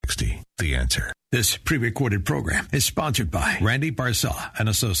answer. This pre-recorded program is sponsored by Randy Barcella and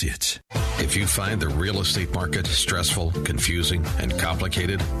Associates. If you find the real estate market stressful, confusing, and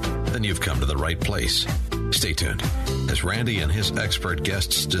complicated, then you've come to the right place. Stay tuned as Randy and his expert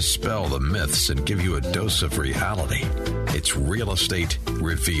guests dispel the myths and give you a dose of reality. It's Real Estate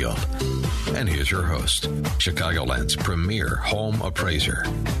Revealed. And here's your host, Chicagoland's premier home appraiser,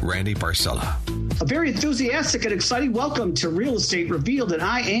 Randy Barcella. A very enthusiastic and exciting welcome to Real Estate Revealed, and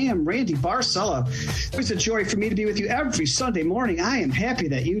I am Randy Barcella. It's a joy for me to be with you every Sunday morning. I am happy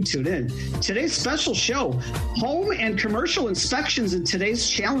that you tuned in. Today's special show, home and commercial inspections in today's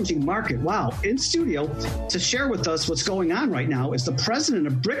challenging market. Wow. In studio to share with us what's going on right now is the president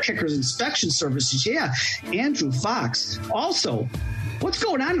of Brick Kickers Inspection Services. Yeah, Andrew Fox. Also, what's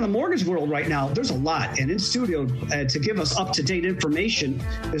going on in the mortgage world right now? There's a lot. And in studio to give us up-to-date information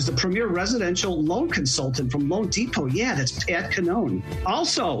is the premier residential loan consultant from Loan Depot. Yeah, that's Pat Canone.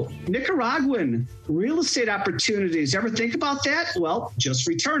 Also, Nicaraguan real estate opportunities. Ever think about that? Well, just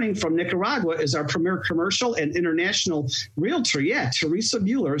returning from Nicaragua is our premier commercial and international realtor. Yeah, Teresa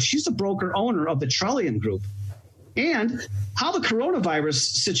Mueller. She's the broker owner of the Trellian Group. And how the coronavirus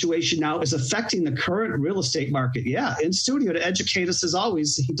situation now is affecting the current real estate market. Yeah, in studio to educate us as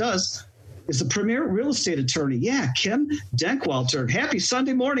always, he does, is the premier real estate attorney. Yeah, Kim Denkwalter. Happy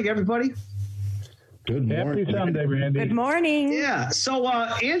Sunday morning, everybody. Good morning. Happy Sunday, Randy. Good morning. Yeah. So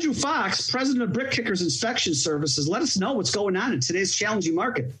Andrew Fox, president of Brick Kickers Inspection Services, let us know what's going on in today's challenging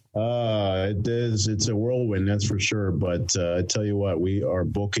market. It's a whirlwind, that's for sure. But I tell you what, we are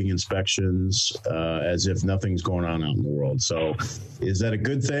booking inspections as if nothing's going on out in the world. So is that a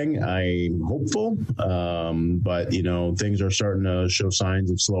good thing? I'm hopeful. But, you know, things are starting to show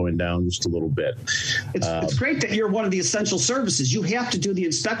signs of slowing down just a little bit. It's great that you're one of the essential services. You have to do the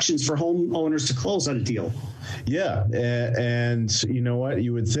inspections for homeowners to close on a deal. Yeah. And you know what?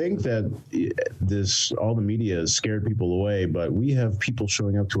 You would think that all the media has scared people away, but we have people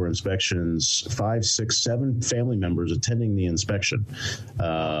showing up to our inspections, 5, 6, 7 family members attending the inspection,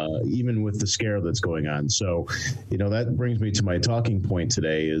 even with the scare that's going on. So, you know, that brings me to my talking point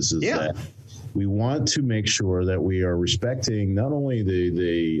today is that we want to make sure that we are respecting not only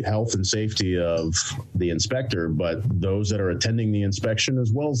the health and safety of the inspector, but those that are attending the inspection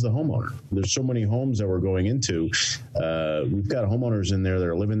as well as the homeowner. There's so many homes that we're going into. We've got homeowners in there that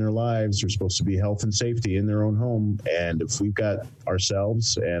are living their lives. They're supposed to be health and safety in their own home. And if we've got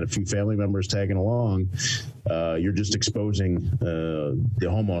ourselves and a few family members tagging along, you're just exposing the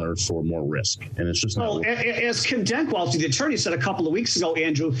homeowner for more risk. And it's just not. As Kim Denkwalter, the attorney, said a couple of weeks ago,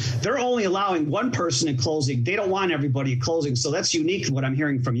 Andrew, they're only allowing one person in closing. They don't want everybody closing. So that's unique to what I'm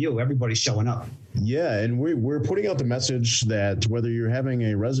hearing from you. Everybody's showing up. Yeah, and we're putting out the message that whether you're having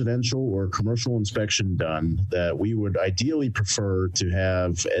a residential or commercial inspection done, that we would ideally prefer to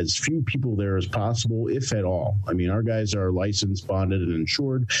have as few people there as possible, if at all. I mean, our guys are licensed, bonded, and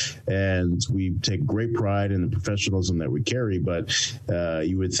insured, and we take great pride in the professionalism that we carry. But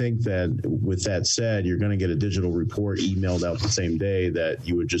you would think that with that said, you're going to get a digital report emailed out the same day that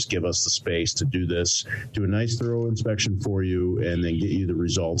you would just give us the space to do this, do a nice thorough inspection for you, and then get you the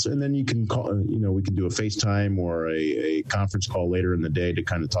results. And then you can call, we can do a FaceTime or a conference call later in the day to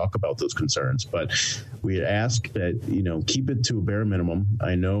kind of talk about those concerns. But we ask that, keep it to a bare minimum.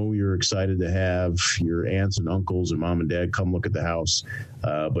 I know you're excited to have your aunts and uncles and mom and dad come look at the house.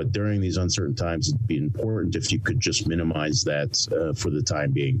 But during these uncertain times, it'd be important if you could just minimize that for the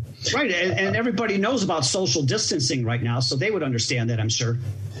time being. Right. And everybody knows about social distancing right now, so they would understand that, I'm sure.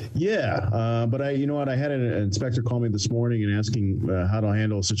 Yeah. But I had an inspector call me this morning and asking how to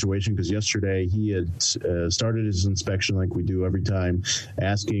handle a situation, because yesterday he had started his inspection like we do every time,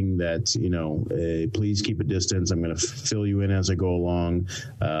 asking that, please keep a distance. I'm going to fill you in as I go along.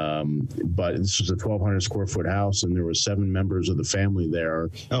 But this was a 1,200 square foot house, and there were 7 members of the family there.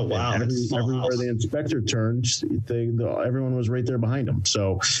 Oh, wow. Everywhere the inspector turned, everyone was right there behind him.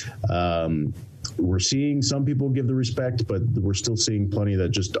 So, we're seeing some people give the respect, but we're still seeing plenty that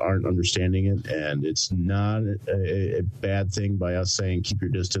just aren't understanding it. And it's not a bad thing by us saying keep your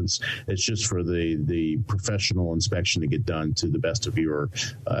distance. It's just for the professional inspection to get done to the best of your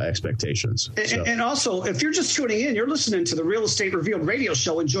expectations. And also, if you're just tuning in, you're listening to the Real Estate Revealed radio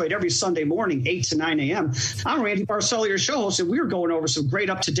show, enjoyed every Sunday morning, 8 to 9 a.m. I'm Randy Barcella, your show host, and we're going over some great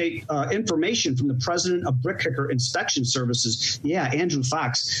up-to-date information from the president of Brick Kicker Inspection Services. Yeah, Andrew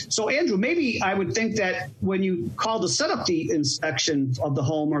Fox. So, Andrew, maybe I would would think that when you call to set up the inspection of the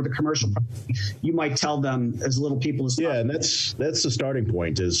home or the commercial property, you might tell them as little people as possible. Yeah, and that's the starting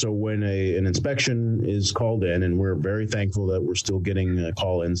point. Is so when an inspection is called in, and we're very thankful that we're still getting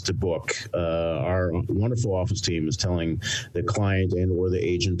call-ins to book. Our wonderful office team is telling the client and or the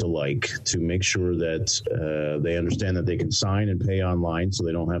agent alike to make sure that they understand that they can sign and pay online, so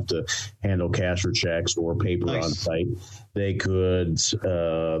they don't have to handle cash or checks or paper on site. They could,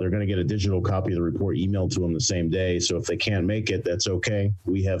 they're going to get a digital copy of the report emailed to them the same day. So if they can't make it, that's okay.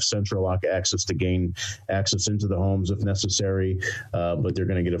 We have central lock access to gain access into the homes if necessary, but they're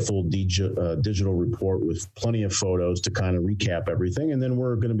going to get a full digital report with plenty of photos to kind of recap everything. And then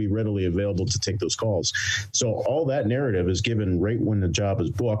we're going to be readily available to take those calls. So all that narrative is given right when the job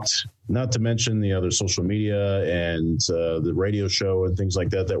is booked, not to mention the other social media and the radio show and things like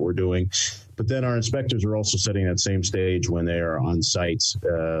that we're doing. But then our inspectors are also setting that same stage when they are on site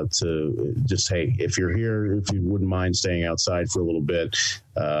to just, hey, if you're here, if you wouldn't mind staying outside for a little bit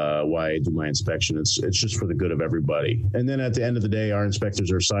while I do my inspection, it's just for the good of everybody. And then at the end of the day, our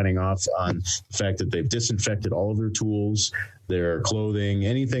inspectors are signing off on the fact that they've disinfected all of their tools, their clothing,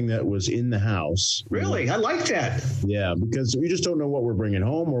 anything that was in the house. Really? I like that. Yeah, because you just don't know what we're bringing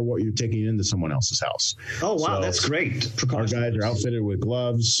home or what you're taking into someone else's house. Oh, wow. So that's great. Our guys are outfitted with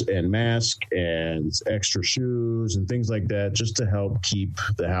gloves and masks and extra shoes and things like that, just to help keep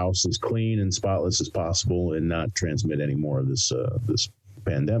the house as clean and spotless as possible and not transmit any more of this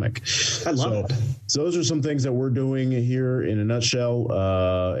pandemic. I love it. So those are some things that we're doing here in a nutshell,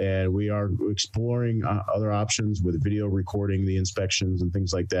 and we are exploring other options with video recording the inspections and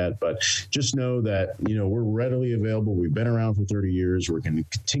things like that. But just know that, we're readily available. We've been around for 30 years. We're going to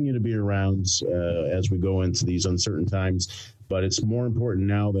continue to be around as we go into these uncertain times. But it's more important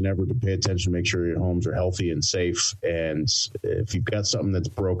now than ever to pay attention, make sure your homes are healthy and safe. And if you've got something that's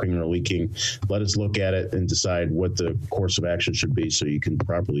broken or leaking, let us look at it and decide what the course of action should be so you can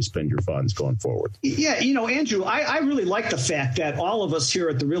properly spend your funds going forward. Yeah, Andrew, I really like the fact that all of us here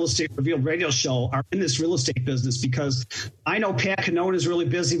at the Real Estate Revealed radio show are in this real estate business, because I know Pat Cannone is really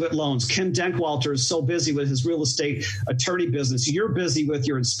busy with loans. Ken Denkwalter is so busy with his real estate attorney business. You're busy with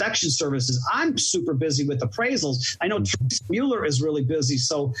your inspection services. I'm super busy with appraisals. I know Teresa Mueller is really busy.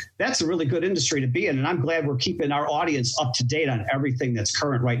 So that's a really good industry to be in. And I'm glad we're keeping our audience up to date on everything that's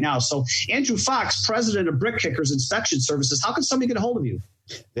current right now. So Andrew Fox, president of Brick Kickers Inspection Services, how can somebody get a hold of you?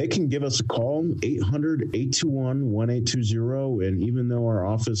 They can give us a call, 800-821-1820. And even though our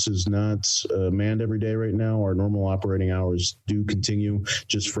office is not manned every day right now, our normal operating hours do continue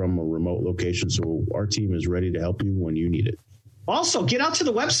just from a remote location. So our team is ready to help you when you need it. Also, get out to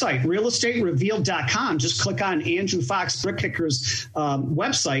the website, realestaterevealed.com. Just click on Andrew Fox Brick Kickers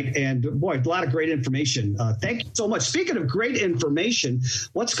website, and boy, a lot of great information. Thank you so much. Speaking of great information,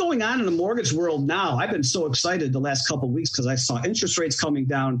 what's going on in the mortgage world now? I've been so excited the last couple of weeks because I saw interest rates coming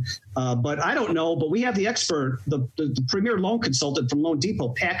down, but I don't know. But we have the expert, the premier loan consultant from Loan Depot,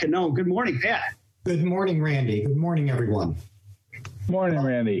 Pat Cannone. Good morning, Pat. Good morning, Randy. Good morning, everyone. Morning,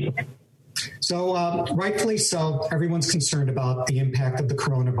 Randy. So rightfully so, everyone's concerned about the impact of the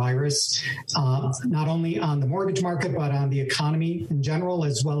coronavirus, not only on the mortgage market, but on the economy in general,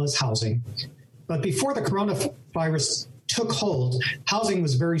 as well as housing. But before the coronavirus took hold, housing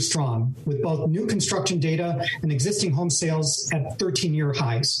was very strong, with both new construction data and existing home sales at 13-year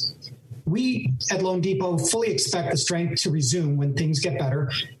highs. We at Loan Depot fully expect the strength to resume when things get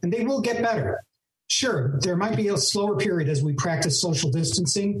better, and they will get better. Sure, there might be a slower period as we practice social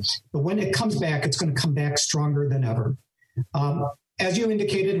distancing, but when it comes back, it's going to come back stronger than ever. As you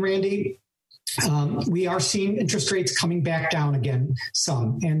indicated, Randy, we are seeing interest rates coming back down again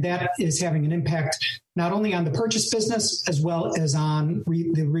some, and that is having an impact not only on the purchase business as well as on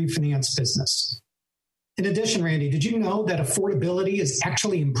the refinance business. In addition, Randy, did you know that affordability is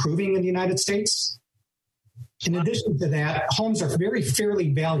actually improving in the United States? In addition to that, homes are very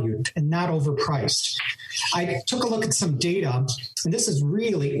fairly valued and not overpriced. I took a look at some data, and this is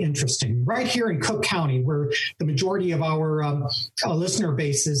really interesting. Right here in Cook County, where the majority of our listener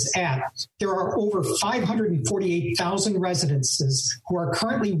base is at, there are over 548,000 residences who are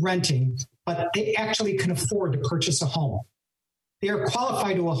currently renting, but they actually can afford to purchase a home. They are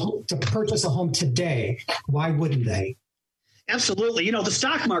qualified to purchase a home today. Why wouldn't they? Absolutely. The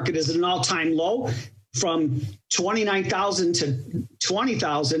stock market is at an all-time low, from 29,000 to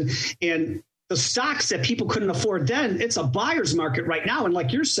 20,000, and the stocks that people couldn't afford then, it's a buyer's market right now. And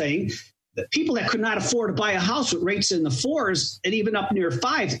like you're saying, the people that could not afford to buy a house with rates in the 4s and even up near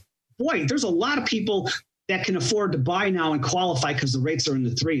 5, boy, there's a lot of people that can afford to buy now and qualify because the rates are in the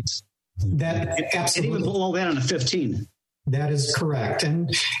 3s. That absolutely. And even below that on a 15. That is correct. And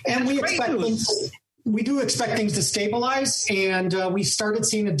we do expect things to stabilize. And we started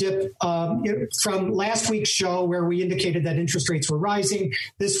seeing a dip from last week's show where we indicated that interest rates were rising.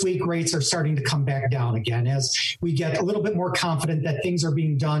 This week, rates are starting to come back down again as we get a little bit more confident that things are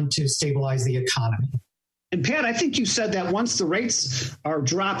being done to stabilize the economy. And Pat, I think you said that once the rates are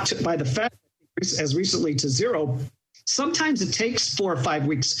dropped by the Fed as recently to zero, sometimes it takes 4 or 5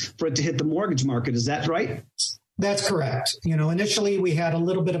 weeks for it to hit the mortgage market. Is that right? That's correct. Initially we had a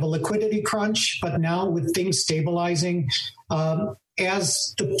little bit of a liquidity crunch, but now with things stabilizing,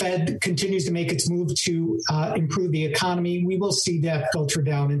 as the Fed continues to make its move to improve the economy, we will see that filter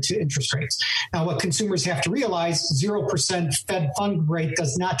down into interest rates. Now, what consumers have to realize, 0% Fed fund rate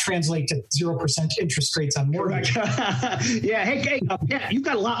does not translate to 0% interest rates on mortgage. Yeah. Hey, Pat, you've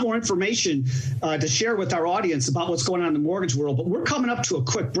got a lot more information to share with our audience about what's going on in the mortgage world, but we're coming up to a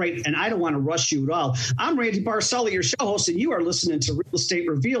quick break, and I don't want to rush you at all. I'm Randy Barcella, your show host, and you are listening to Real Estate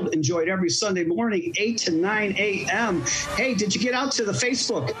Revealed. Enjoy it every Sunday morning, 8 to 9 a.m. Hey, did you get out to the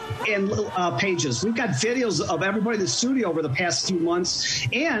Facebook and pages? We've got videos of everybody in the studio over the past few months,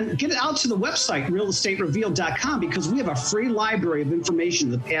 and get it out to the website, realestaterevealed.com, because we have a free library of information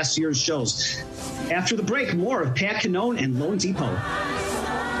in the past year's shows. After the break, more of Pat Cannone and Loan Depot.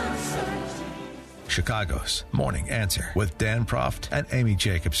 Chicago's Morning Answer with Dan Proft and Amy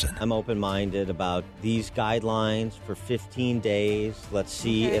Jacobson. I'm open-minded about these guidelines for 15 days. Let's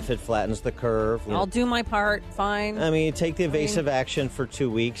see if it flattens the curve. I'll do my part. Fine. I mean, take the evasive action for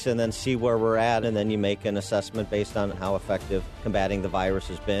 2 weeks and then see where we're at, and then you make an assessment based on how effective combating the virus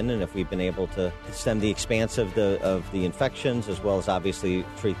has been, and if we've been able to stem the expanse of the infections, as well as obviously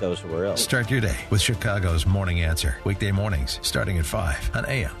treat those who are ill. Start your day with Chicago's Morning Answer. Weekday mornings starting at 5 on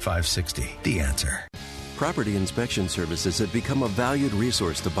AM 560. The Answer. Property inspection services have become a valued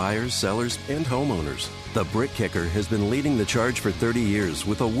resource to buyers, sellers, and homeowners. The Brick Kicker has been leading the charge for 30 years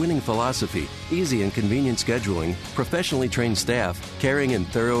with a winning philosophy, easy and convenient scheduling, professionally trained staff, caring and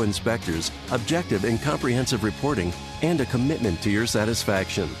thorough inspectors, objective and comprehensive reporting, and a commitment to your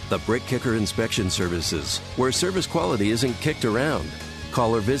satisfaction. The Brick Kicker Inspection Services, where service quality isn't kicked around.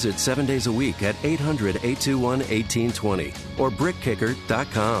 Call or visit 7 days a week at 800-821-1820 or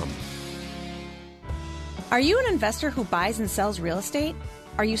brickkicker.com. Are you an investor who buys and sells real estate?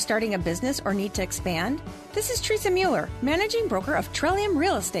 Are you starting a business or need to expand? This is Teresa Mueller, managing broker of Trillium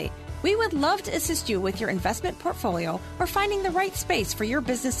Real Estate. We would love to assist you with your investment portfolio or finding the right space for your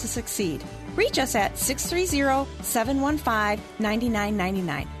business to succeed. Reach us at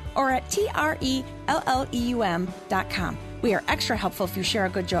 630-715-9999 or at TRELLEUM.com. We are extra helpful if you share a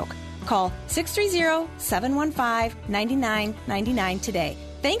good joke. Call 630-715-9999 today.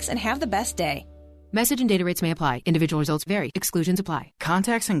 Thanks and have the best day. Message and data rates may apply. Individual results vary. Exclusions apply.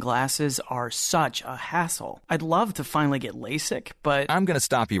 Contacts and glasses are such a hassle. I'd love to finally get LASIK, but I'm going to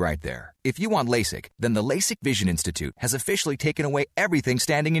stop you right there. If you want LASIK, then the LASIK Vision Institute has officially taken away everything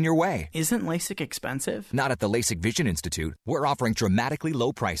standing in your way. Isn't LASIK expensive? Not at the LASIK Vision Institute. We're offering dramatically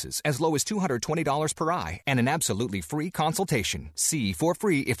low prices, as low as $220 per eye, and an absolutely free consultation. See for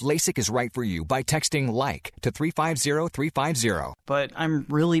free if LASIK is right for you by texting LIKE to 350-350. But I'm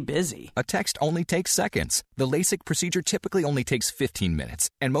really busy. A text only takes seconds. The LASIK procedure typically only takes 15 minutes,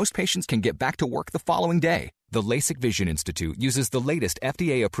 and most patients can get back to work the following day. The LASIK Vision Institute uses the latest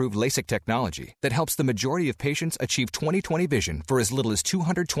FDA-approved LASIK technology that helps the majority of patients achieve 20/20 vision for as little as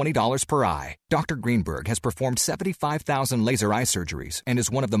 $220 per eye. Dr. Greenberg has performed 75,000 laser eye surgeries and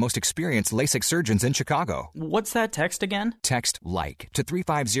is one of the most experienced LASIK surgeons in Chicago. What's that text again? Text LIKE to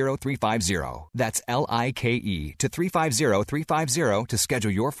 350-350. That's LIKE to 350-350 to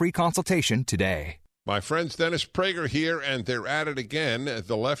schedule your free consultation today. My friends, Dennis Prager here, and they're at it again.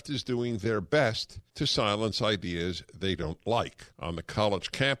 The left is doing their best to silence ideas they don't like. On the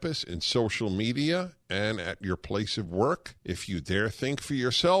college campus, in social media, and at your place of work, if you dare think for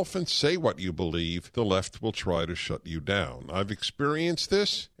yourself and say what you believe, the left will try to shut you down. I've experienced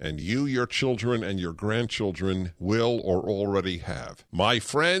this, and you, your children, and your grandchildren will or already have. My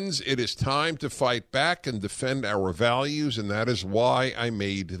friends, it is time to fight back and defend our values, and that is why I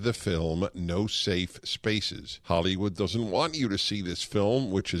made the film No Safe Spaces. Hollywood doesn't want you to see this film,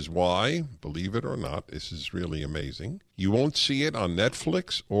 which is why, believe it or not, this is really amazing, you won't see it on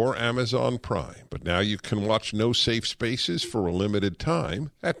Netflix or Amazon Prime. But now you can watch No Safe Spaces for a limited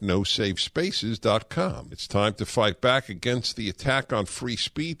time at nosafespaces.com. It's time to fight back against the attack on free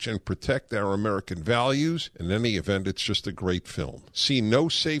speech and protect our American values. In any event, it's just a great film. See No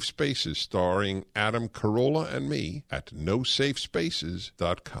Safe Spaces starring Adam Carolla and me at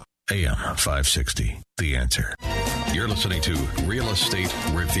nosafespaces.com. AM 560, The Answer. You're listening to Real Estate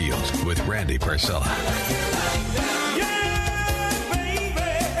Revealed with Randy Barcella. Yeah!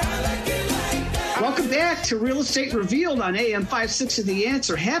 back to Real Estate Revealed on AM 560 The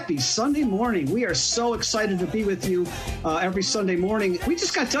Answer. Happy Sunday morning. We are so excited to be with you every Sunday morning. We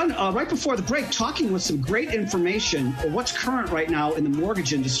just got done right before the break talking with some great information of what's current right now in the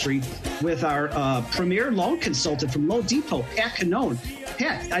mortgage industry with our premier loan consultant from Loan Depot, Pat Cannone.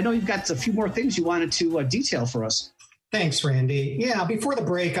 Pat, I know you've got a few more things you wanted to detail for us. Thanks, Randy. Yeah, before the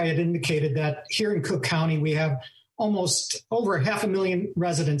break, I had indicated that here in Cook County, we have almost over 500,000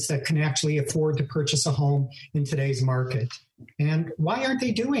 residents that can actually afford to purchase a home in today's market. And why aren't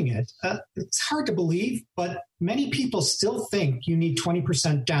they doing it? It's hard to believe, but many people still think you need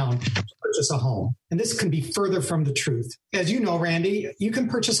 20% down to purchase a home. And this can be further from the truth. As you know, Randy, you can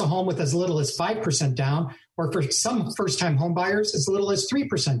purchase a home with as little as 5% down, or for some first-time home buyers, as little as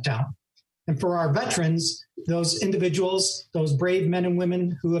 3% down. And for our veterans, those individuals, those brave men and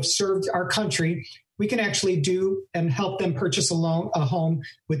women who have served our country, we can actually do and help them purchase a home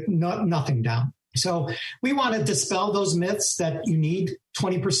with nothing down. So we want to dispel those myths that you need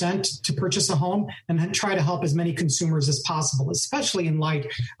 20% to purchase a home and try to help as many consumers as possible, especially in light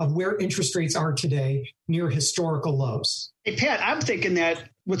of where interest rates are today, near historical lows. Hey, Pat, I'm thinking that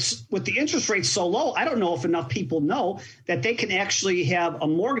with the interest rates so low, I don't know if enough people know that they can actually have a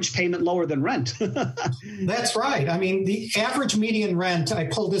mortgage payment lower than rent. That's right. I mean, the average median rent, I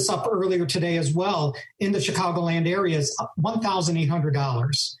pulled this up earlier today as well, in the Chicagoland area is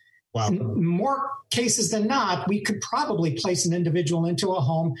 $1,800. Wow. In more cases than not, we could probably place an individual into a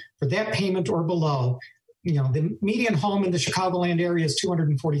home for that payment or below. You know, the median home in the Chicagoland area is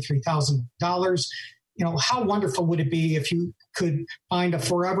 $243,000. You know, how wonderful would it be if you could find a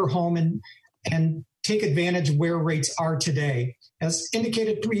forever home and take advantage of where rates are today? As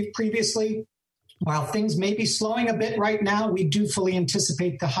indicated previously, while things may be slowing a bit right now, we do fully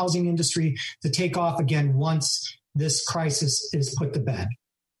anticipate the housing industry to take off again once this crisis is put to bed.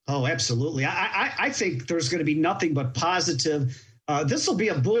 Oh, absolutely. I think there's going to be nothing but positive. This will be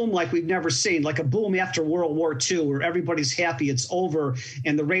a boom like we've never seen, like a boom after World War II, where everybody's happy it's over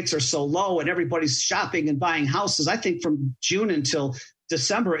and the rates are so low and everybody's shopping and buying houses. I think from June until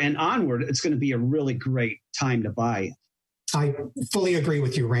December and onward, it's going to be a really great time to buy. I fully agree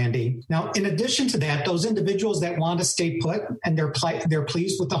with you, Randy. Now, in addition to that, those individuals that want to stay put and they're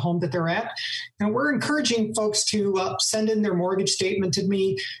pleased with the home that they're at, and we're encouraging folks to send in their mortgage statement to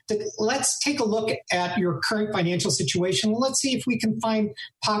me. Let's take a look at your current financial situation. Let's see if we can find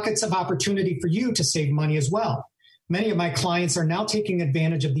pockets of opportunity for you to save money as well. Many of my clients are now taking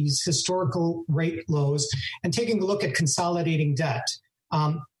advantage of these historical rate lows and taking a look at consolidating debt.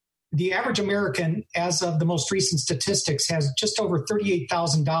 The average American, as of the most recent statistics, has just over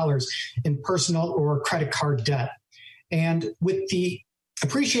 $38,000 in personal or credit card debt. And with the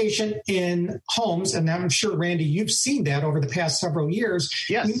appreciation in homes, and I'm sure, Randy, you've seen that over the past several years,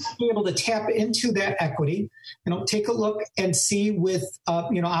 yes, you might be able to tap into that equity, take a look and see with,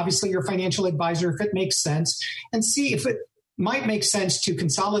 obviously your financial advisor, if it makes sense, and see if it might make sense to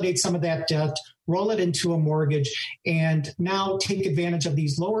consolidate some of that debt, roll it into a mortgage, and now take advantage of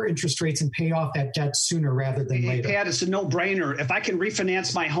these lower interest rates and pay off that debt sooner rather than later. Pat, it's a no-brainer. If I can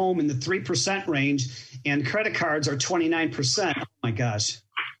refinance my home in the 3% range and credit cards are 29%, oh my gosh.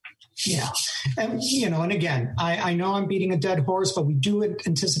 Yeah. And, and again, I know I'm beating a dead horse, but we do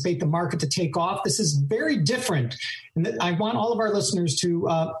anticipate the market to take off. This is very different. And I want all of our listeners to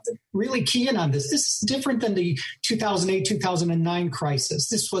really key in on this. This is different than the 2008, 2009 crisis.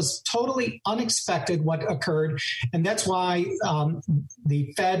 This was totally unexpected what occurred. And that's why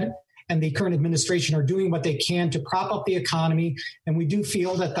the Fed and the current administration are doing what they can to prop up the economy. And we do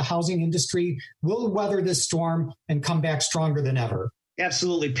feel that the housing industry will weather this storm and come back stronger than ever.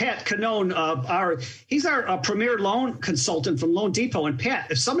 Absolutely. Pat Cannone, he's our premier loan consultant from Loan Depot. And Pat,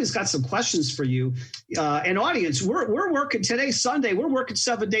 if somebody's got some questions for you, and audience, we're working today, Sunday. We're working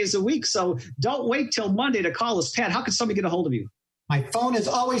 7 days a week. So don't wait till Monday to call us. Pat, how can somebody get a hold of you? My phone is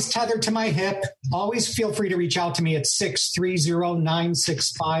always tethered to my hip. Always feel free to reach out to me at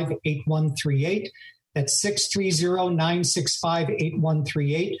 630-965-8138. That's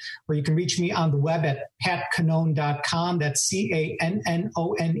 630-965-8138, or you can reach me on the web at patcannone.com. That's CANNONE.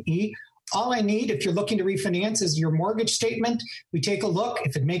 All I need, if you're looking to refinance, is your mortgage statement. We take a look.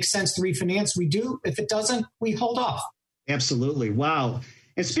 If it makes sense to refinance, we do. If it doesn't, we hold off. Absolutely. Wow.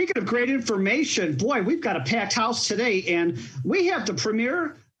 And speaking of great information, boy, we've got a packed house today, and we have the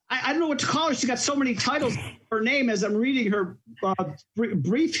premier. I don't know what to call her. She's got so many titles. Her name, as I'm reading her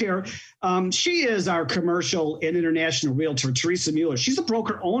brief here, she is our commercial and international realtor, Teresa Mueller. She's a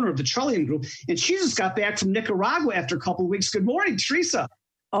broker owner of the Trillium Group, and she just got back from Nicaragua after a couple of weeks. Good morning, Teresa.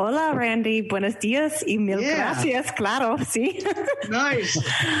 Hola, Randy. Buenos dias y mil gracias. Claro, sí. Nice.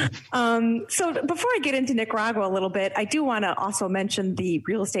 So before I get into Nicaragua a little bit, I do want to also mention the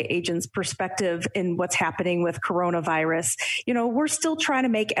real estate agent's perspective in what's happening with coronavirus. You know, we're still trying to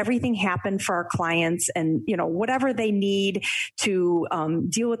make everything happen for our clients and, you know, whatever they need to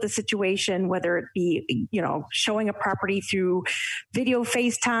deal with the situation, whether it be, you know, showing a property through video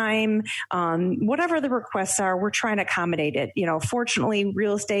FaceTime, whatever the requests are, we're trying to accommodate it. You know, fortunately,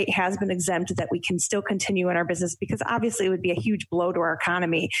 real estate has been exempt that we can still continue in our business because obviously it would be a huge blow to our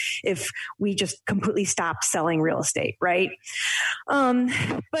economy if we just completely stopped selling real estate, right?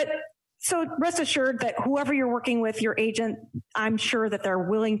 But so rest assured that whoever you're working with, your agent, I'm sure that they're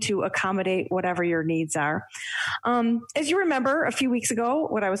willing to accommodate whatever your needs are. As you remember, a few weeks ago,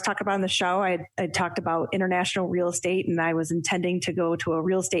 what I was talking about on the show, I talked about international real estate, and I was intending to go to a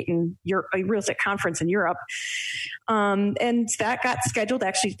real estate conference in Europe. And that got scheduled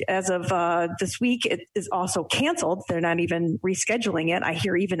actually as of this week. It is also canceled. They're not even rescheduling it. I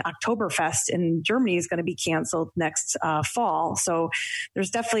hear even Oktoberfest in Germany is going to be canceled next fall. So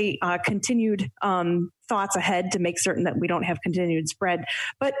there's definitely continued thoughts ahead to make certain that we don't have continued spread.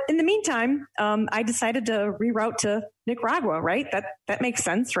 But in the meantime, I decided to reroute to Nicaragua, right? That makes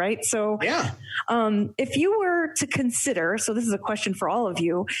sense, right? So yeah. If you were to consider, so this is a question for all of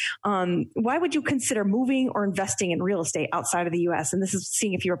you, why would you consider moving or investing in real estate outside of the U.S.? And this is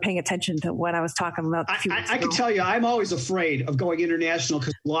seeing if you were paying attention to what I was talking about a few weeks ago. I can tell you, I'm always afraid of going international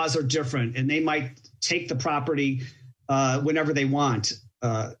because laws are different and they might take the property whenever they want.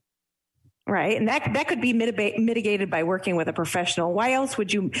 Right. And that could be mitigated by working with a professional. Why else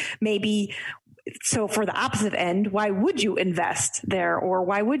would you maybe, so for the opposite end, why would you invest there or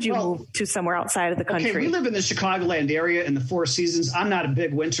why would you move to somewhere outside of the country? Okay, we live in the Chicagoland area in the Four Seasons. I'm not a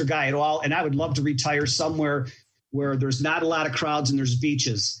big winter guy at all. And I would love to retire somewhere where there's not a lot of crowds and there's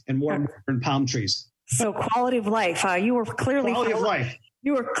beaches and warm and palm trees. So quality of life. You were clearly quality of life.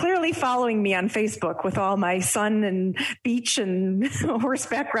 You were clearly following me on Facebook with all my sun and beach and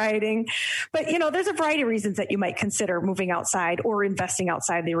horseback riding. But, you know, there's a variety of reasons that you might consider moving outside or investing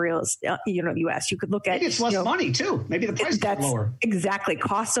outside the U.S. You could look at... Maybe it's less money, too. Maybe the price is lower. Exactly.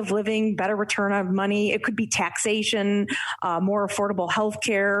 Cost of living, better return on money. It could be taxation, more affordable health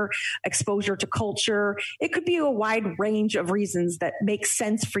care, exposure to culture. It could be a wide range of reasons that make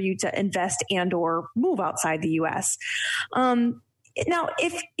sense for you to invest and or move outside the U.S. Now,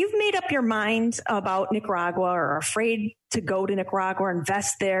 if you've made up your mind about Nicaragua or are afraid to go to Nicaragua or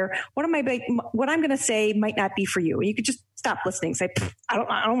invest there, what I'm going to say might not be for you. You could just stop listening. Say,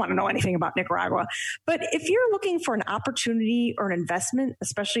 I don't want to know anything about Nicaragua. But if you're looking for an opportunity or an investment,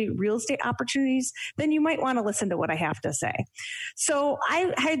 especially real estate opportunities, then you might want to listen to what I have to say. So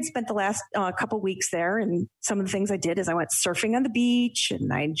I had spent the last couple of weeks there, and some of the things I did is I went surfing on the beach,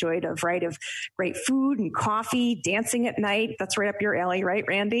 and I enjoyed a variety of great food and coffee, dancing at night. That's right up your alley, right,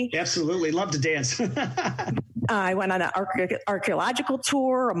 Randy? Absolutely. Love to dance. I went on an archaeological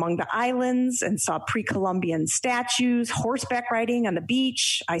tour among the islands and saw pre-Columbian statues, horseback riding on the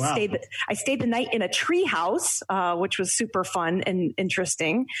beach. I stayed the night in a tree house, which was super fun and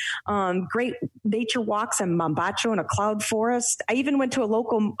interesting. Great nature walks in Mombacho in a cloud forest. I even went to a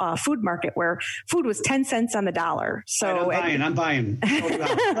local food market where food was 10 cents on the dollar. So right, I'm buying.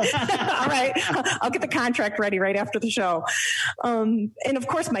 All right. I'll get the contract ready right after the show. And of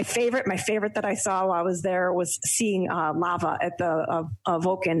course, my favorite that I saw while I was there was seeing lava at the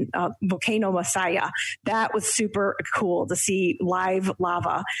volcano Masaya. That was super cool to see live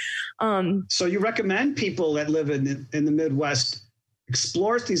lava. So you recommend people that live in the Midwest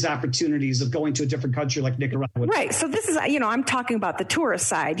explores these opportunities of going to a different country like Nicaragua. Right. So this is, I'm talking about the tourist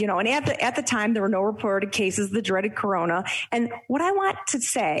side, and at the time there were no reported cases of the dreaded corona. And what I want to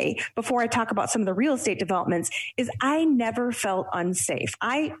say before I talk about some of the real estate developments is I never felt unsafe.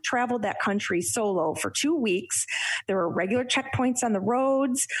 I traveled that country solo for 2 weeks. There were regular checkpoints on the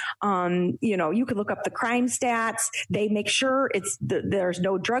roads. You could look up the crime stats. They make sure there's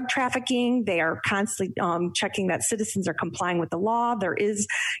no drug trafficking. They are constantly checking that citizens are complying with the law. There is,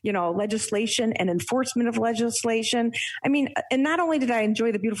 legislation and enforcement of legislation. I mean, and not only did I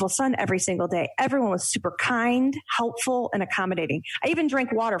enjoy the beautiful sun every single day, everyone was super kind, helpful, and accommodating. I even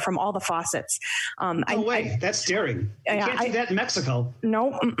drank water from all the faucets. That's daring. You can't do that in Mexico.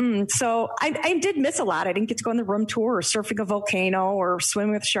 No. So I did miss a lot. I didn't get to go on the room tour or surfing a volcano or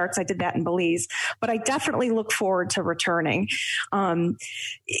swimming with sharks. I did that in Belize, but I definitely look forward to returning.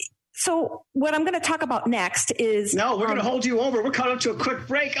 So what I'm going to talk about next is... No, we're going to hold you over. We're coming up to a quick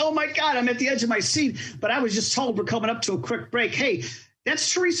break. Oh, my God, I'm at the edge of my seat. But I was just told we're coming up to a quick break. Hey,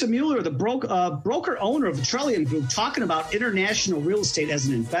 That's Teresa Mueller, the broker owner of the Trillium Group, talking about international real estate as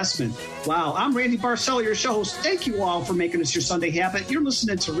an investment. Wow. I'm Randy Barcella, your show host. Thank you all for making this your Sunday habit. You're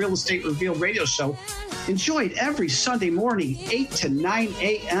listening to Real Estate Revealed radio show. Enjoy it every Sunday morning, 8 to 9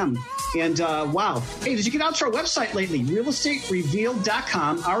 a.m. And wow. Hey, did you get out to our website lately?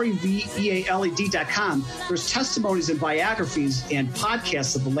 realestaterevealed.com, REVEALED.com. There's testimonies and biographies and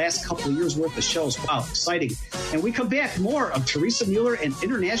podcasts of the last couple of years worth of shows. Wow, exciting. And we come back more of Teresa Mueller and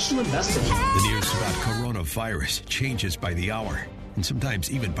international investing. The news about coronavirus changes by the hour and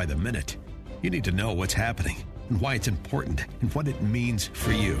sometimes even by the minute. You need to know what's happening and why it's important and what it means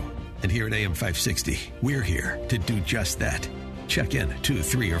for you. And here at AM 560, we're here to do just that. Check in 2,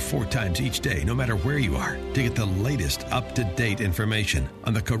 3, or 4 times each day, no matter where you are, to get the latest up-to-date information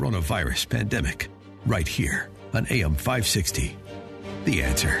on the coronavirus pandemic. Right here on AM 560. The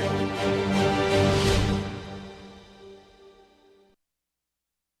Answer.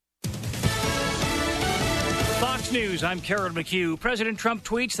 Fox News, I'm Carol McHugh. President Trump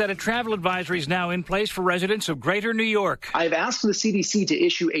tweets that a travel advisory is now in place for residents of Greater New York. I've asked the CDC to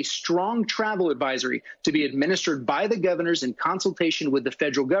issue a strong travel advisory to be administered by the governors in consultation with the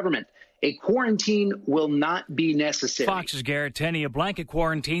federal government. A quarantine will not be necessary. Fox's Garrett Tenney. A blanket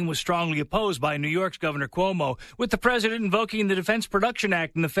quarantine was strongly opposed by New York's Governor Cuomo. With the president invoking the Defense Production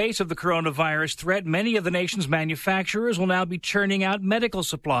Act in the face of the coronavirus threat, many of the nation's manufacturers will now be churning out medical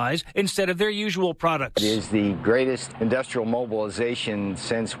supplies instead of their usual products. It is the greatest industrial mobilization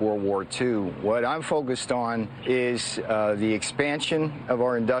since World War II. What I'm focused on is the expansion of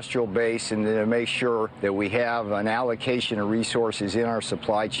our industrial base and to make sure that we have an allocation of resources in our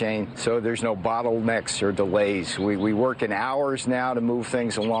supply chain so there's no bottlenecks or delays. We work in hours now to move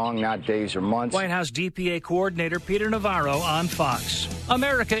things along, not days or months. White House DPA Coordinator Peter Navarro on Fox.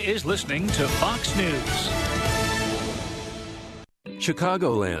 America is listening to Fox News.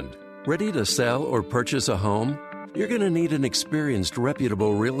 Chicagoland. Ready to sell or purchase a home? You're going to need an experienced,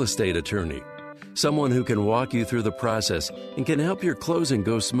 reputable real estate attorney. Someone who can walk you through the process and can help your closing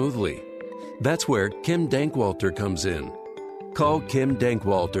go smoothly. That's where Kim Dankwalter comes in. Call Kim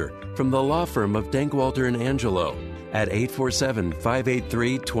Dankwalter from the law firm of Dankwalter & Angelo at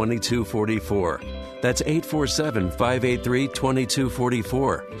 847-583-2244. That's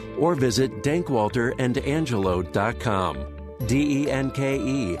 847-583-2244. Or visit dankwalterandangelo.com.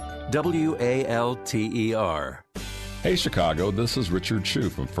 DENKEWALTER. Hey Chicago, this is Richard Chu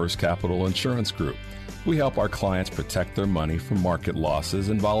from First Capital Insurance Group. We help our clients protect their money from market losses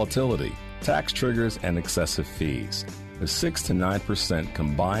and volatility, tax triggers, and excessive fees. A 6 to 9%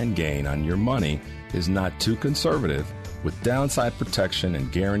 combined gain on your money is not too conservative. With downside protection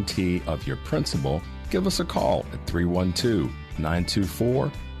and guarantee of your principal, give us a call at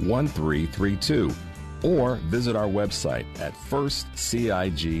 312-924-1332 or visit our website at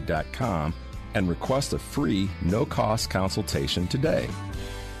firstcig.com and request a free, no-cost consultation today.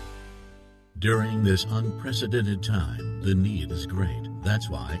 During this unprecedented time, the need is great. That's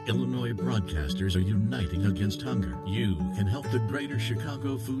why Illinois broadcasters are uniting against hunger. You can help the Greater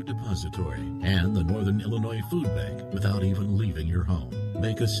Chicago Food Depository and the Northern Illinois Food Bank without even leaving your home.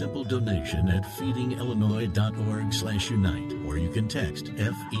 Make a simple donation at feedingillinois.org/unite, or you can text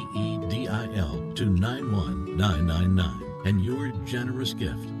FEEDIL to 91999. And your generous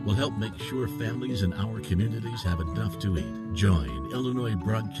gift will help make sure families in our communities have enough to eat. Join Illinois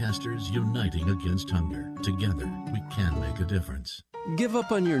broadcasters uniting against hunger. Together, we can make a difference. Give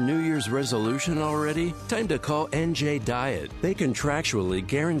up on your New Year's resolution already? Time to call NJ Diet. They contractually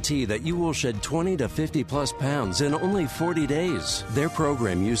guarantee that you will shed 20 to 50 plus pounds in only 40 days. Their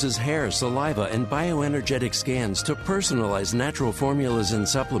program uses hair, saliva, and bioenergetic scans to personalize natural formulas and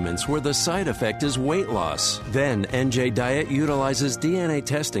supplements where the side effect is weight loss. Then NJ Diet utilizes DNA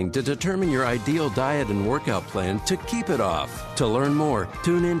testing to determine your ideal diet and workout plan to keep it off. To learn more,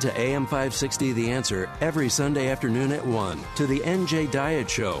 tune in to AM 560 The Answer every Sunday afternoon at 1 to the NJ Diet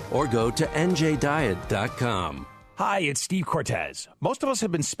Show or go to njdiet.com. Hi, it's Steve Cortez. Most of us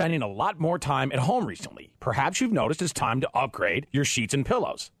have been spending a lot more time at home recently. Perhaps you've noticed it's time to upgrade your sheets and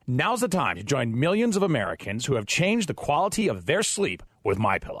pillows. Now's the time to join millions of Americans who have changed the quality of their sleep with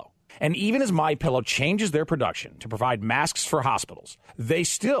MyPillow. And even as MyPillow changes their production to provide masks for hospitals, they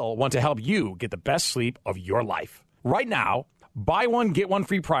still want to help you get the best sleep of your life. Right now, buy one, get one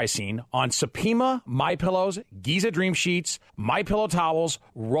free pricing on Supima, MyPillows, Giza Dream Sheets, MyPillow towels,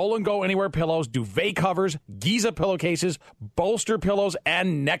 Roll and Go Anywhere pillows, duvet covers, Giza pillowcases, bolster pillows,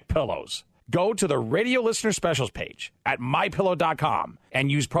 and neck pillows. Go to the radio listener specials page at MyPillow.com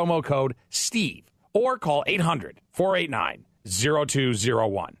and use promo code STEVE or call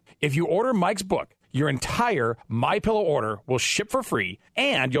 800-489-0201. If you order Mike's book, Your entire MyPillow order will ship for free,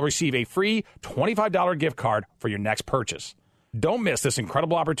 and you'll receive a free $25 gift card for your next purchase. Don't miss this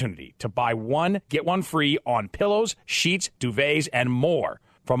incredible opportunity to buy one, get one free on pillows, sheets, duvets, and more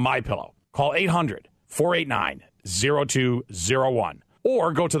from MyPillow. Call 800-489-0201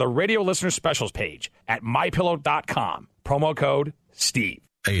 or go to the radio listener specials page at mypillow.com. Promo code Steve.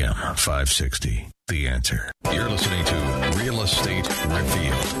 AM 560, The Answer. You're listening to Real Estate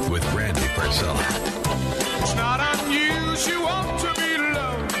Revealed with Randy Barcella. It's not unusual to be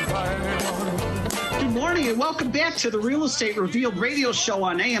loved by anyone. Good morning and welcome back to the Real Estate Revealed radio show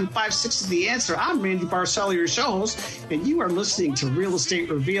on AM 560 The Answer. I'm Randy Barcella, your show host, and you are listening to Real Estate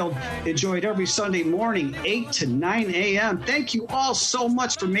Revealed. Enjoyed every Sunday morning, 8 to 9 a.m. Thank you all so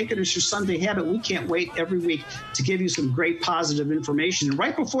much for making us your Sunday habit. We can't wait every week to give you some great positive information. And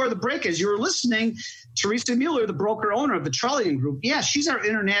right before the break, as you were listening, Teresa Mueller, the broker owner of the Trillium Group, she's our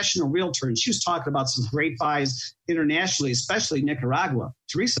international realtor, and she was talking about some great buys internationally, especially Nicaragua.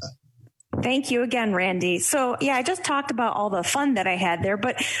 Teresa. Thank you again, Randy. So, I just talked about all the fun that I had there,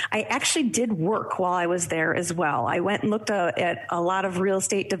 but I actually did work while I was there as well. I went and looked at a lot of real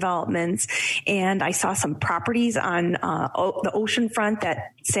estate developments, and I saw some properties on the ocean front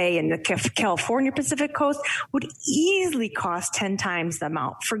that, say, in the California Pacific Coast would easily cost 10 times the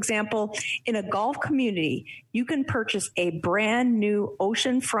amount. For example, in a Gulf community, you can purchase a brand new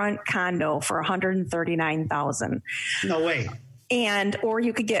oceanfront condo for $139,000. No way. Or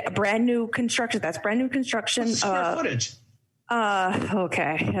you could get a brand new construction. That's brand new construction. What's square footage?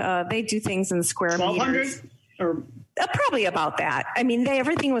 Okay. They do things in square 1,200 meters. or probably about that. I mean,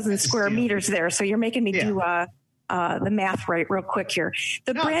 everything was in square meters there. So you're making me do the math right real quick here.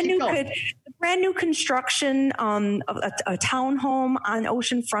 The brand new construction, a townhome on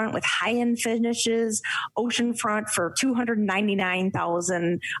oceanfront with high-end finishes, oceanfront for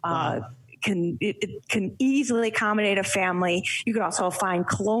 $299,000. Wow. It can easily accommodate a family. You could also find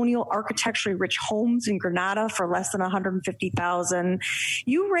colonial architecturally rich homes in Granada for less than $150,000.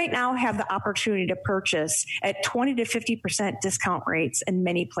 You right now have the opportunity to purchase at 20 to 50% discount rates in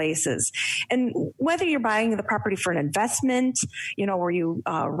many places. And whether you're buying the property for an investment, where you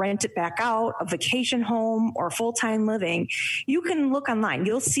rent it back out, a vacation home, or full-time living, you can look online.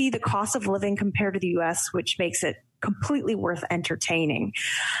 You'll see the cost of living compared to the U.S., which makes it completely worth entertaining.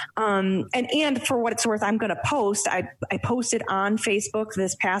 And for what it's worth, I'm going to post. I posted on Facebook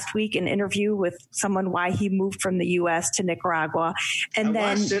this past week an interview with someone why he moved from the U.S. to Nicaragua. And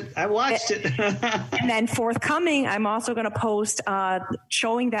I watched it. And then forthcoming, I'm also going to post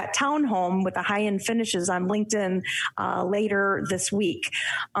showing that townhome with the high-end finishes on LinkedIn later this week.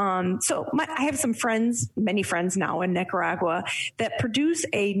 I have some friends, many friends now in Nicaragua, that produce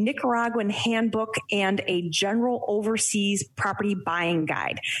a Nicaraguan handbook and a general overseas property buying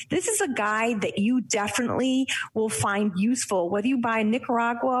guide. This is a guide that you definitely will find useful, whether you buy in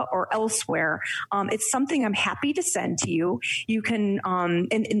Nicaragua or elsewhere. It's something I'm happy to send to you. You can,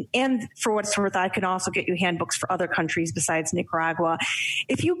 and for what it's worth, I can also get you handbooks for other countries besides Nicaragua.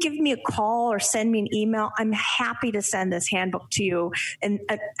 If you give me a call or send me an email, I'm happy to send this handbook to you, and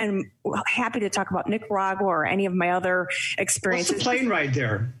I'm happy to talk about Nicaragua or any of my other experiences. What's the plane ride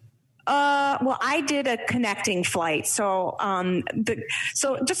there? Well, I did a connecting flight. So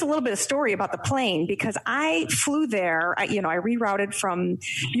just a little bit of story about the plane, because I flew there, I rerouted from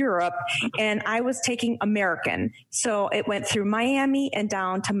Europe, and I was taking American. So it went through Miami and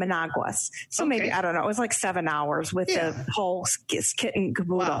down to Managuas. So maybe, I don't know, it was like 7 hours with the whole kit and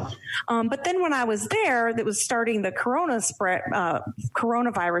caboodle. Wow. But then when I was there, it was starting the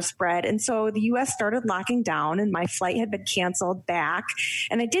coronavirus spread. And so the U.S. started locking down, and my flight had been canceled back.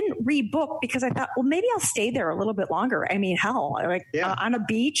 And I didn't rebook because I thought, well, maybe I'll stay there a little bit longer. I mean, hell, on a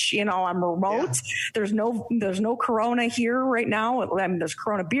beach, I'm remote. Yeah. There's no Corona here right now. I mean, there's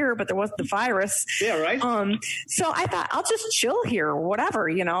Corona beer, but there wasn't the virus. Yeah, right. So I thought I'll just chill here, whatever,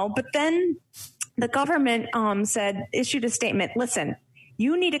 But then the government issued a statement. Listen,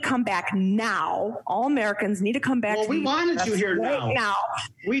 you need to come back now. All Americans need to come back. Well, we wanted you here now.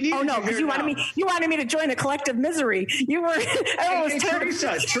 We need. Oh no, because you wanted me to join the collective misery. You were.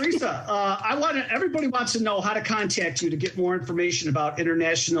 Teresa. Everybody wants to know how to contact you to get more information about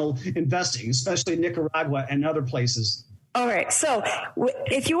international investing, especially Nicaragua and other places. All right. So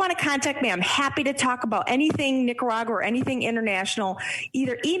if you want to contact me, I'm happy to talk about anything Nicaragua or anything international.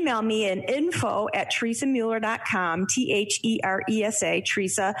 Either email me at info@teresamueller.com, THERESA,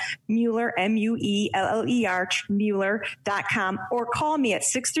 Teresa Mueller, MUELLER, Mueller.com, or call me at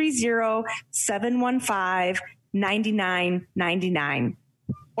 630-715-9999.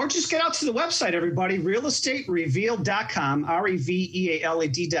 Or just get out to the website, everybody, realestaterevealed.com,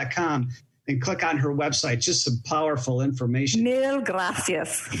 REVEALED.com. and click on her website. Just some powerful information. Mil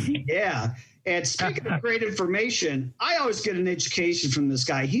gracias. Yeah. And speaking of great information, I always get an education from this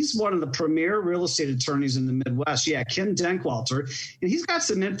guy. He's one of the premier real estate attorneys in the Midwest. Yeah, Kim Denkwalter. And he's got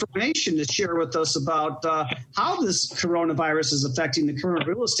some information to share with us about how this coronavirus is affecting the current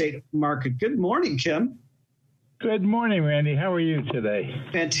real estate market. Good morning, Kim. Good morning, Randy. How are you today?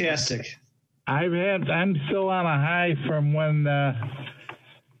 Fantastic. I'm still on a high from when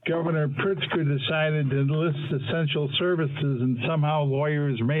Governor Pritzker decided to list essential services, and somehow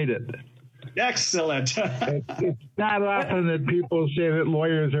lawyers made it. Excellent. It's not often that people say that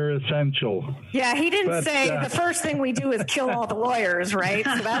lawyers are essential. Yeah, he didn't say the first thing we do is kill all the lawyers, right?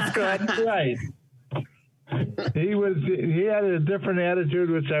 So that's good. Right. He had a different attitude,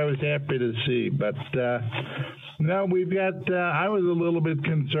 which I was happy to see. But now we've got, I was a little bit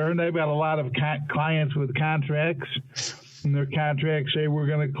concerned. I've got a lot of clients with contracts, and their contracts say we're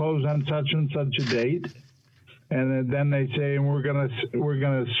going to close on such and such a date. And then they say we're gonna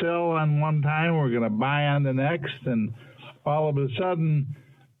sell on one time, we're gonna buy on the next, and all of a sudden,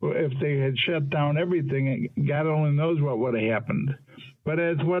 if they had shut down everything, God only knows what would have happened. But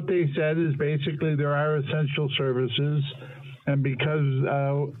as what they said is basically there are essential services, and because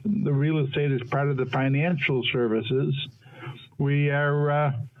the real estate is part of the financial services, we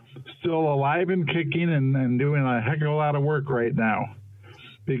are still alive and kicking and doing a heck of a lot of work right now,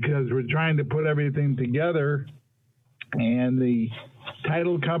 because we're trying to put everything together. And the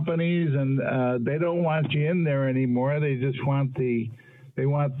title companies, and they don't want you in there anymore. They just want the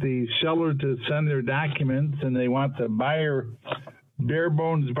seller to send their documents, and they want the buyer, bare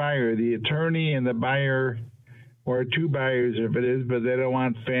bones buyer, the attorney and the buyer, or two buyers if it is, but they don't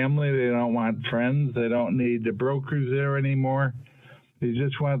want family, they don't want friends, they don't need the brokers there anymore. They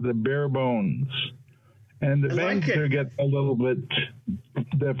just want the bare bones. And the banks are getting a little bit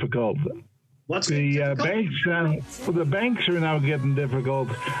difficult. The banks are now getting difficult.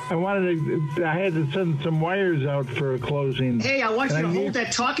 I had to send some wires out for a closing. Hey, I want you to hold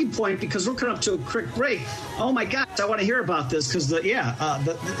that talking point because we're coming up to a quick break. Oh my gosh, I want to hear about this because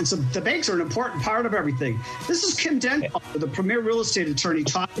the banks are an important part of everything. This is Kim Denkwalter, the premier real estate attorney,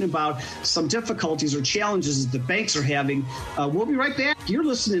 talking about some difficulties or challenges that the banks are having. We'll be right back. You're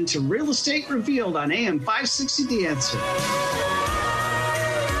listening to Real Estate Revealed on AM 560 The Answer.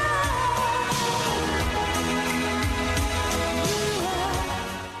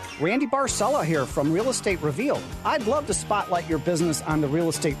 Randy Barcella here from Real Estate Revealed. I'd love to spotlight your business on the Real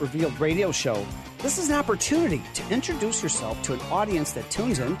Estate Revealed radio show. This is an opportunity to introduce yourself to an audience that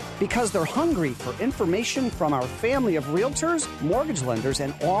tunes in because they're hungry for information from our family of realtors, mortgage lenders,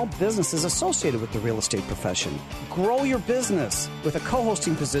 and all businesses associated with the real estate profession. Grow your business with a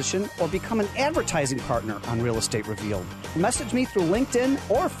co-hosting position or become an advertising partner on Real Estate Revealed. Message me through LinkedIn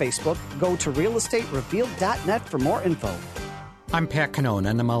or Facebook. Go to realestaterevealed.net for more info. I'm Pat Canone,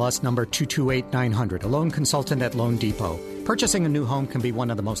 NMLS number 228900, a loan consultant at Loan Depot. Purchasing a new home can be one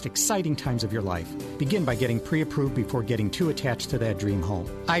of the most exciting times of your life. Begin by getting pre-approved before getting too attached to that dream home.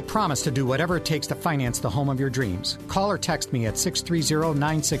 I promise to do whatever it takes to finance the home of your dreams. Call or text me at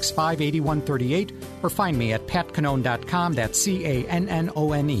 630-965-8138 or find me at patcanone.com. That's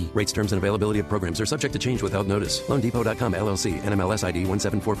CANNONE. Rates, terms, and availability of programs are subject to change without notice. LoanDepot.com, LLC, NMLS ID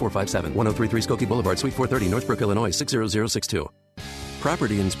 174457, 1033 Skokie Boulevard, Suite 430, Northbrook, Illinois, 60062.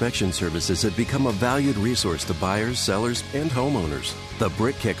 Property inspection services have become a valued resource to buyers, sellers, and homeowners. The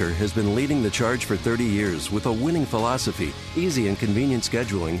Brick Kicker has been leading the charge for 30 years with a winning philosophy, easy and convenient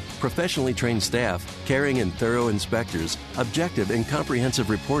scheduling, professionally trained staff, caring and thorough inspectors, objective and comprehensive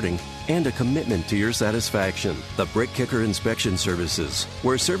reporting, and a commitment to your satisfaction. The Brick Kicker Inspection Services,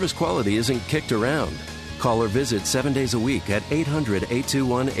 where service quality isn't kicked around. Call or visit 7 days a week at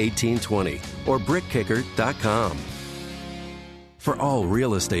 800-821-1820 or brickkicker.com. For all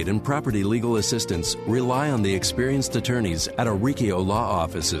real estate and property legal assistance, rely on the experienced attorneys at Arricchio Law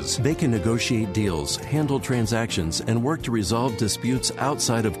Offices. They can negotiate deals, handle transactions, and work to resolve disputes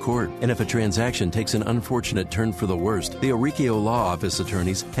outside of court. And if a transaction takes an unfortunate turn for the worst, the Arricchio Law Office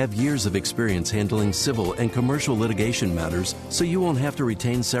attorneys have years of experience handling civil and commercial litigation matters, so you won't have to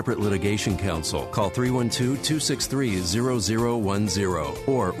retain separate litigation counsel. Call 312-263-0010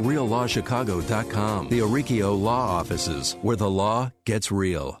 or reallawchicago.com. The Arricchio Law Offices, where the law gets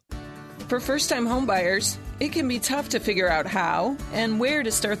real. For first-time homebuyers, it can be tough to figure out how and where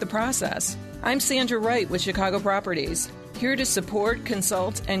to start the process. I'm Sandra Wright with Chicago Properties, here to support,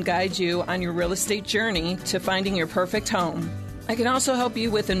 consult, and guide you on your real estate journey to finding your perfect home. I can also help you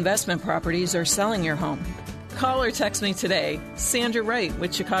with investment properties or selling your home. Call or text me today, Sandra Wright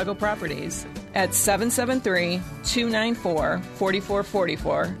with Chicago Properties, at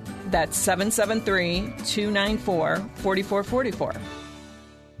 773-294-4444. That's 773-294-4444.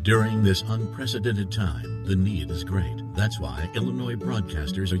 During this unprecedented time, the need is great. That's why Illinois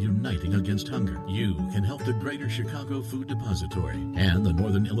broadcasters are uniting against hunger. You can help the Greater Chicago Food Depository and the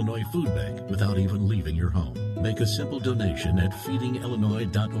Northern Illinois Food Bank without even leaving your home. Make a simple donation at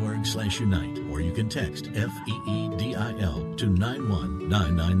feedingillinois.org/unite, or you can text FEEDIL to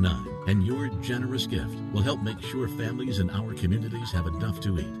 91999. And your generous gift will help make sure families in our communities have enough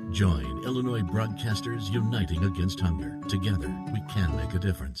to eat. Join Illinois broadcasters uniting against hunger. Together, we can make a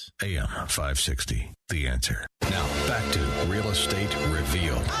difference. AM 560, The Answer. Now, back to Real Estate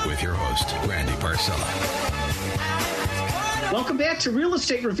Revealed with your host, Randy Barcella. Welcome back to Real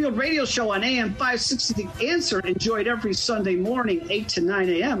Estate Revealed radio show on AM 560 The Answer. Enjoyed every Sunday morning, 8 to 9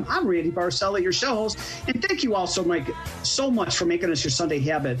 a.m. I'm Randy Barcella, your show host. And thank you all so much for making us your Sunday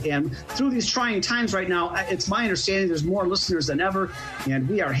habit. And through these trying times right now, it's my understanding there's more listeners than ever. And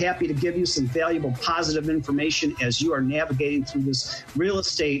we are happy to give you some valuable, positive information as you are navigating through this real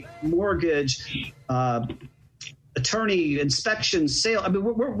estate, mortgage, attorney, inspection, sale. I mean,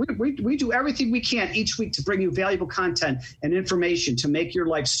 we do everything we can each week to bring you valuable content and information to make your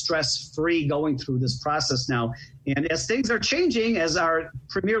life stress-free going through this process now. And as things are changing, as our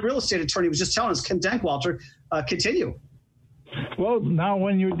premier real estate attorney was just telling us, Kim Denkwalter, continue. Well, now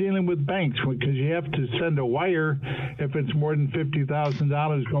when you're dealing with banks, because you have to send a wire if it's more than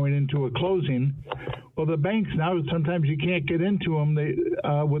 $50,000 going into a closing, well, the banks now, sometimes you can't get into them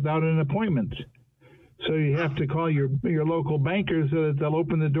without an appointment. So you have to call your local banker so that they'll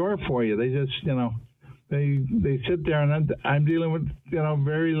open the door for you. They just, they sit there, and I'm dealing with,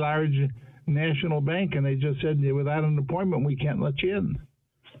 very large national bank, and they just said, without an appointment, we can't let you in.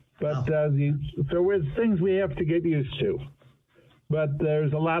 But so it's things we have to get used to. But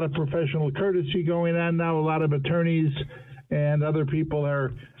there's a lot of professional courtesy going on now. A lot of attorneys and other people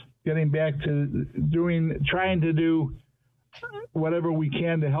are getting back to trying to do whatever we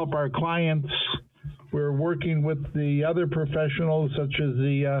can to help our clients. We're working with the other professionals, such as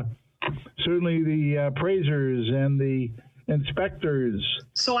certainly the appraisers and the inspectors.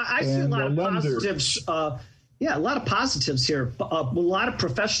 So I see a lot of positives. A lot of positives here. A lot of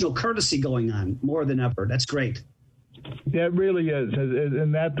professional courtesy going on more than ever. That's great. Yeah, it really is.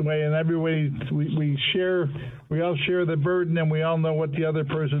 In that way, in every way, we all share the burden, and we all know what the other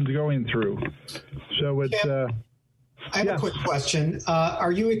person's going through. So it's. I have a quick question.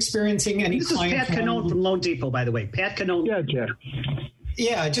 Are you experiencing any clients? This is Pat Canone from Loan Depot, by the way. Pat Canone. Yeah, Jeff.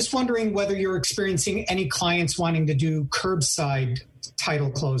 Yeah, just wondering whether you're experiencing any clients wanting to do curbside title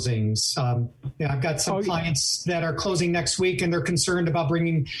closings. I've got some clients that are closing next week, and they're concerned about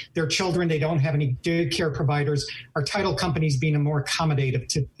bringing their children. They don't have any daycare providers. Are title companies being more accommodative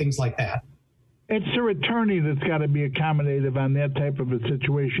to things like that? It's their attorney that's got to be accommodative on that type of a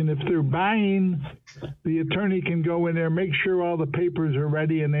situation. If they're buying, the attorney can go in there, make sure all the papers are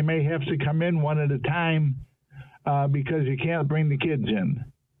ready, and they may have to come in one at a time because you can't bring the kids in.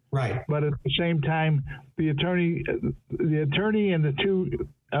 Right. But at the same time, the attorney and the two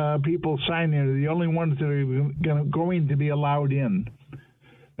people signing are the only ones that are going to be allowed in.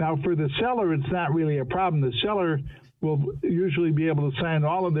 Now, for the seller, it's not really a problem. The seller will usually be able to sign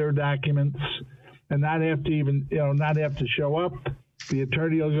all of their documents and not have to show up. The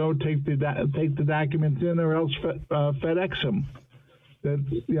attorney will go take the documents in, or else FedEx them. That's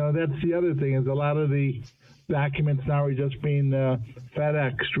the other thing, is a lot of the documents now are just being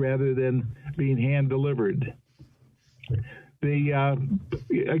FedExed rather than being hand delivered. The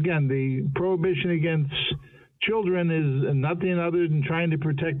prohibition against children is nothing other than trying to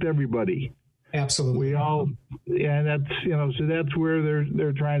protect everybody. Absolutely. So that's where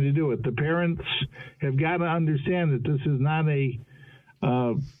they're trying to do it. The parents have got to understand that this is not a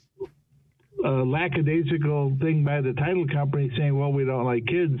lackadaisical thing by the title company saying, well, we don't like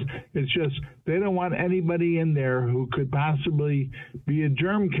kids. It's just they don't want anybody in there who could possibly be a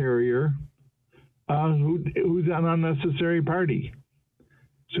germ carrier who's an unnecessary party.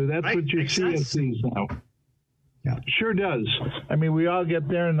 So that's what you see at these now. Yeah, sure does. I mean, we all get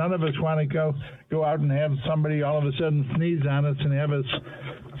there, and none of us want to go out and have somebody all of a sudden sneeze on us and have us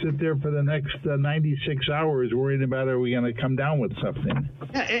sit there for the next 96 hours worrying about, are we going to come down with something?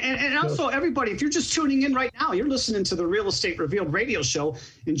 Yeah, and also, everybody, if you're just tuning in right now, you're listening to the Real Estate Revealed radio show,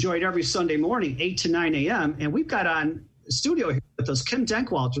 enjoyed every Sunday morning, 8 to 9 a.m., and we've got on studio here with us Kim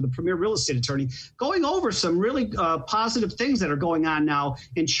Denkwalter, the premier real estate attorney, going over some really positive things that are going on now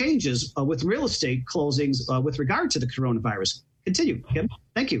and changes with real estate closings with regard to the coronavirus. Continue, Kim.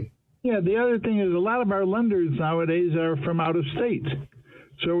 Thank you. Yeah, the other thing is a lot of our lenders nowadays are from out of state.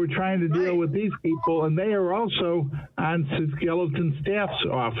 So we're trying to deal with these people, and they are also on skeleton staffs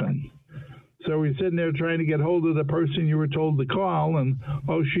often. So we're sitting there trying to get hold of the person you were told to call, and,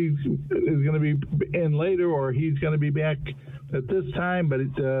 she is going to be in later, or he's going to be back at this time. But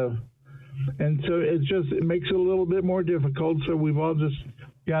and so it makes it a little bit more difficult. So we've all just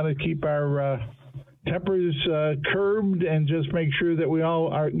got to keep our tempers curbed and just make sure that we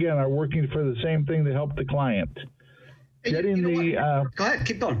all are working for the same thing to help the client. Go ahead,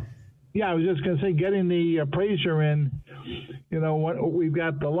 keep going. Yeah, I was just going to say, getting the appraiser in, we've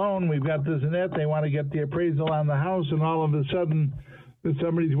got the loan, we've got this and that, they want to get the appraisal on the house, and all of a sudden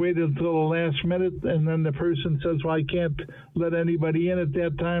somebody's waited until the last minute, and then the person says, well, I can't let anybody in at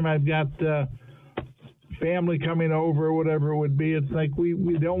that time. I've got family coming over, or whatever it would be. It's like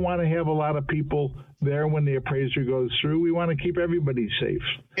we don't want to have a lot of people there when the appraiser goes through. We want to keep everybody safe.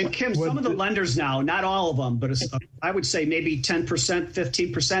 And Kim, some of the lenders now, not all of them, but I would say maybe 10%,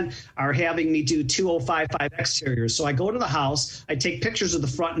 15% are having me do 2055 exteriors. So I go to the house, I take pictures of the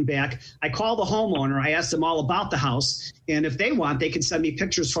front and back, I call the homeowner, I ask them all about the house, and if they want, they can send me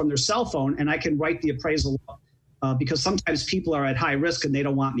pictures from their cell phone, and I can write the appraisal up, because sometimes people are at high risk and they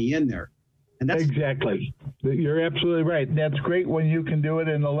don't want me in there. And that's exactly. You're absolutely right. That's great when you can do it,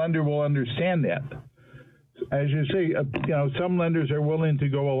 and the lender will understand that. As you say, some lenders are willing to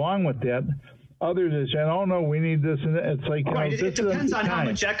go along with that. Others are saying, "Oh no, we need this," and it's like, right. It depends on how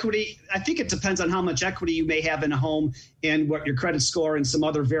much equity. I think it depends on how much equity you may have in a home and what your credit score and some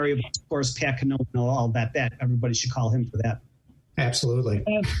other variables. Of course, Pat can know all that. That everybody should call him for that. Absolutely.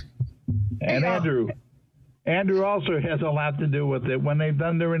 And Andrew also has a lot to do with it. When they've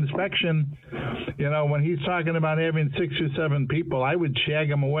done their inspection, when he's talking about having 6 or 7 people, I would shag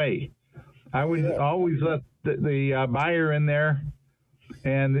them away. I would always let the buyer in there,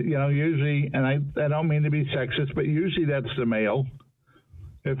 and usually, and I don't mean to be sexist, but usually that's the male.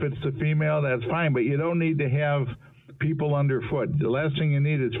 If it's the female, that's fine, but you don't need to have people underfoot. The last thing you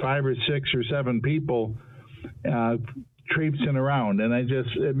need is 5 or 6 or 7 people traipsing around, and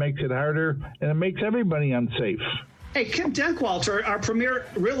it makes it harder, and it makes everybody unsafe. Hey, Kim Denkwalter, our premier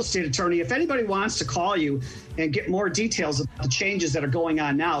real estate attorney, if anybody wants to call you and get more details about the changes that are going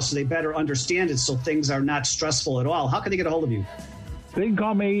on now so they better understand it, so things are not stressful at all, how can they get a hold of you? They can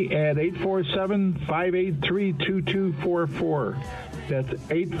call me at 847-583-2244. That's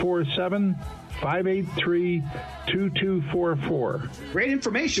 847-583-2244. Great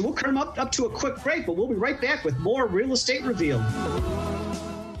information. We'll come up to a quick break, but we'll be right back with more Real Estate Revealed.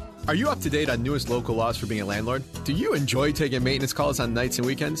 Are you up to date on newest local laws for being a landlord? Do you enjoy taking maintenance calls on nights and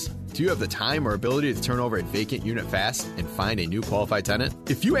weekends? Do you have the time or ability to turn over a vacant unit fast and find a new qualified tenant?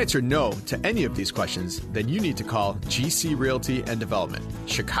 If you answer no to any of these questions, then you need to call GC Realty and Development,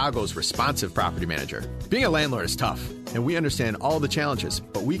 Chicago's responsive property manager. Being a landlord is tough, and we understand all the challenges,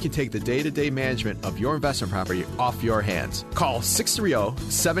 but we can take the day-to-day management of your investment property off your hands. Call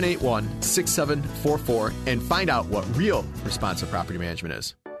 630-781-6744 and find out what real responsive property management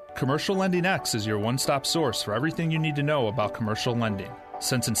is. Commercial Lending X is your one-stop source for everything you need to know about commercial lending.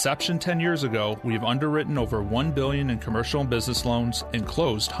 Since inception 10 years ago, we've underwritten over $1 billion in commercial and business loans and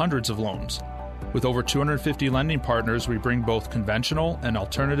closed hundreds of loans. With over 250 lending partners, we bring both conventional and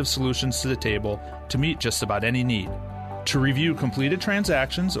alternative solutions to the table to meet just about any need. To review completed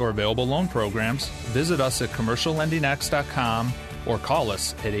transactions or available loan programs, visit us at commerciallendingx.com or call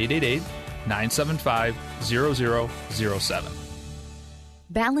us at 888-975-0007.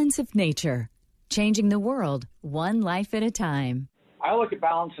 Balance of Nature, changing the world one life at a time. I look at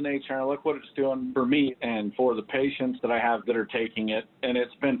Balance of Nature and I look what it's doing for me and for the patients that I have that are taking it, and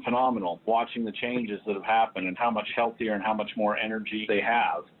it's been phenomenal watching the changes that have happened and how much healthier and how much more energy they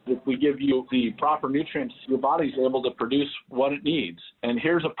have. If we give you the proper nutrients, your body's able to produce what it needs. And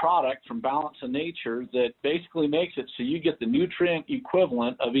here's a product from Balance of Nature that basically makes it so you get the nutrient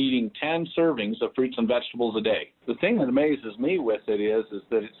equivalent of eating 10 servings of fruits and vegetables a day. The thing that amazes me with it is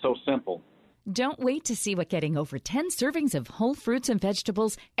that it's so simple. Don't wait to see what getting over 10 servings of whole fruits and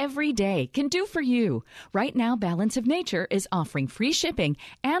vegetables every day can do for you. Right now, Balance of Nature is offering free shipping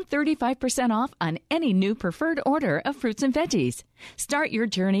and 35% off on any new preferred order of fruits and veggies. Start your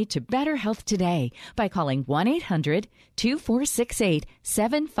journey to better health today by calling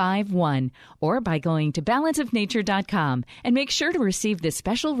 1-800-2468-751 or by going to balanceofnature.com, and make sure to receive this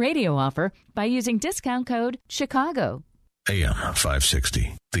special radio offer by using discount code CHICAGO. AM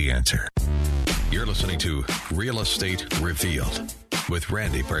 560, The Answer. You're listening to Real Estate Revealed. with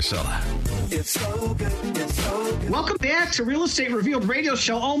Randy Barcella. It's so good. It's so good. Welcome back to Real Estate Revealed Radio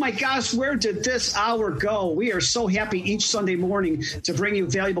Show. Oh my gosh, where did this hour go? We are so happy each Sunday morning to bring you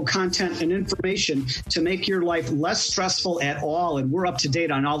valuable content and information to make your life less stressful at all. And we're up to date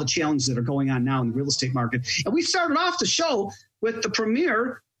on all the challenges that are going on now in the real estate market. And we started off the show with the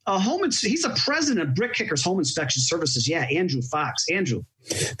premier he's a president of Brick Kickers Home Inspection Services. Yeah, Andrew Fox. Andrew.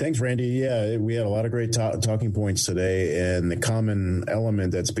 Thanks, Randy. Yeah, we had a lot of great talking points today, and the common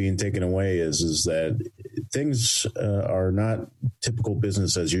element that's being taken away is that things are not typical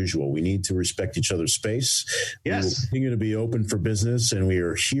business as usual. We need to respect each other's space. Yes. We will continue to be open for business, and we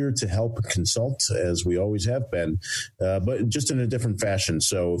are here to help and consult as we always have been, but just in a different fashion.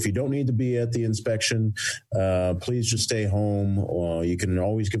 So if you don't need to be at the inspection, please just stay home. You can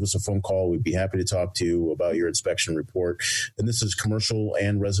always give us a phone call. We'd be happy to talk to you about your inspection report. And this is commercial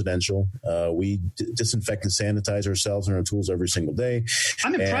and residential. We disinfect and sanitize ourselves and our tools every single day.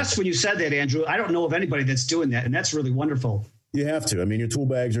 I'm impressed when you said that, Andrew. I don't know of anybody that's doing that, and that's really wonderful. You have to. I mean, your tool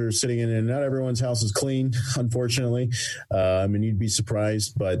bags are sitting in, and not everyone's house is clean, unfortunately. I mean, you'd be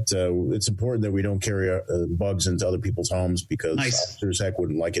surprised, but it's important that we don't carry bugs into other people's homes because officers heck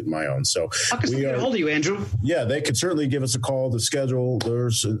wouldn't like it in my own. So how can we get a hold of you, Andrew? Yeah, they could certainly give us a call to schedule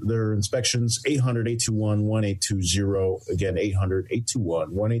their inspections. 800-821-1820. Again,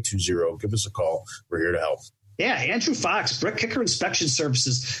 800-821-1820. Give us a call. We're here to help. Yeah, Andrew Fox, Brick Kicker Inspection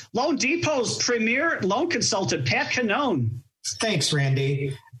Services. Loan Depot's premier loan consultant, Pat Cannone. Thanks,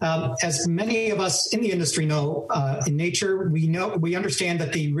 Randy. As many of us in the industry know, in nature, we understand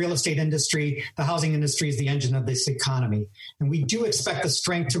that the real estate industry, the housing industry is the engine of this economy. And we do expect the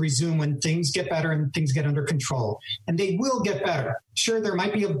strength to resume when things get better and things get under control. And they will get better. Sure, there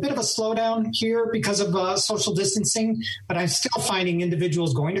might be a bit of a slowdown here because of social distancing, but I'm still finding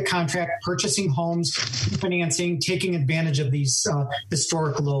individuals going to contract, purchasing homes, financing, taking advantage of these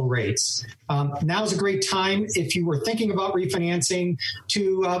historic low rates. Now is a great time, if you were thinking about refinancing,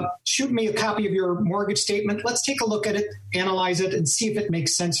 to shoot me a copy of your mortgage statement. Let's take a look at it, analyze it, and see if it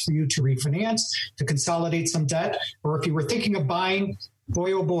makes sense for you to refinance, to consolidate some debt, or if you were thinking of buying.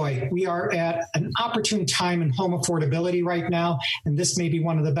 Boy, oh boy, we are at an opportune time in home affordability right now, and this may be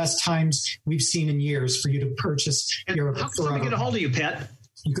one of the best times we've seen in years for you to purchase your. How can we get a hold of you, Pat?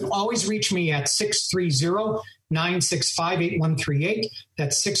 You can always reach me at 630-965-8138.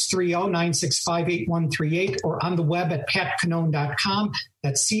 That's 630-965-8138, or on the web at patcannone.com.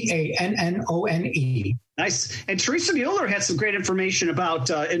 That's CANNONE. Nice. And Teresa Mueller had some great information about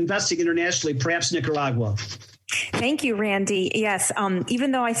investing internationally, perhaps Nicaragua. Thank you, Randy. Yes,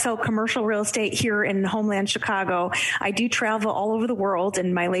 even though I sell commercial real estate here in Homeland Chicago, I do travel all over the world,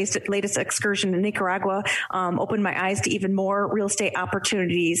 and my latest excursion to Nicaragua opened my eyes to even more real estate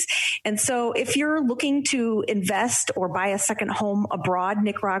opportunities. And so if you're looking to invest or buy a second home abroad,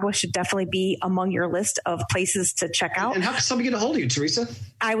 Nicaragua should definitely be among your list of places to check out. And how can somebody get a hold of you, Teresa?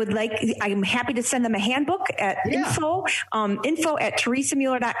 I'm happy to send them a handbook at info at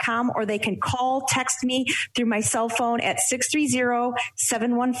teresamueller.com, or they can call, text me through my cell phone at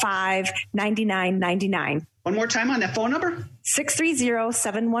 630-715-9999. One more time on that phone number?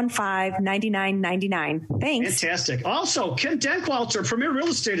 630-715-9999. Thanks. Fantastic. Also, Kim Denkwalter, premier real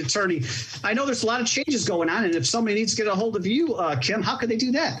estate attorney. I know there's a lot of changes going on, and if somebody needs to get a hold of you, Kim, how could they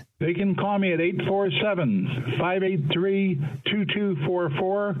do that? They can call me at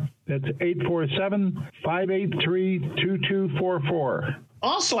 847-583-2244. That's 847-583-2244.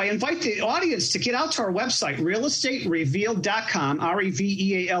 Also, I invite the audience to get out to our website, realestaterevealed.com,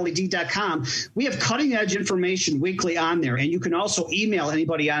 REVEALED.com. We have cutting-edge information weekly on there, and you can also email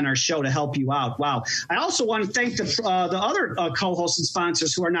anybody on our show to help you out. Wow. I also want to thank the other co-hosts and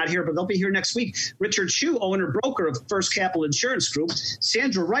sponsors who are not here, but they'll be here next week. Richard Chu, owner-broker of First Capital Insurance Group,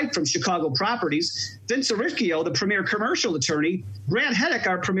 Sandra Wright from Chicago Properties, Vince Aricchio, the premier commercial attorney, Brad Heddick,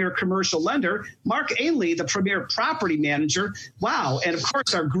 our premier commercial lender, Mark Ainley, the premier property manager. Wow. And of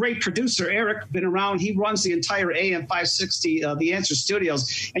course, our great producer, Eric, been around. He runs the entire AM 560, The Answer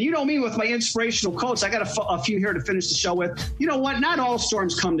Studios. And you know me with my inspirational quotes. I got a few here to finish the show with. You know what? Not all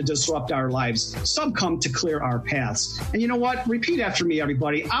storms come to disrupt our lives. Some come to clear our paths. And you know what? Repeat after me,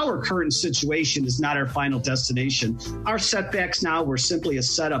 everybody. Our current situation is not our final destination. Our setbacks now were simply a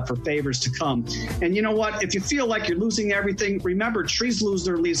setup for favors to come. And you know what? If you feel like you're losing everything, remember, trees lose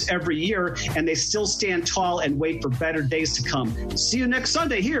their leaves every year, and they still stand tall and wait for better days to come. See you next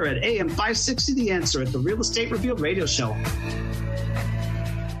Sunday here at AM 560 The Answer at the Real Estate Revealed Radio Show.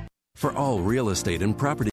 For all real estate and property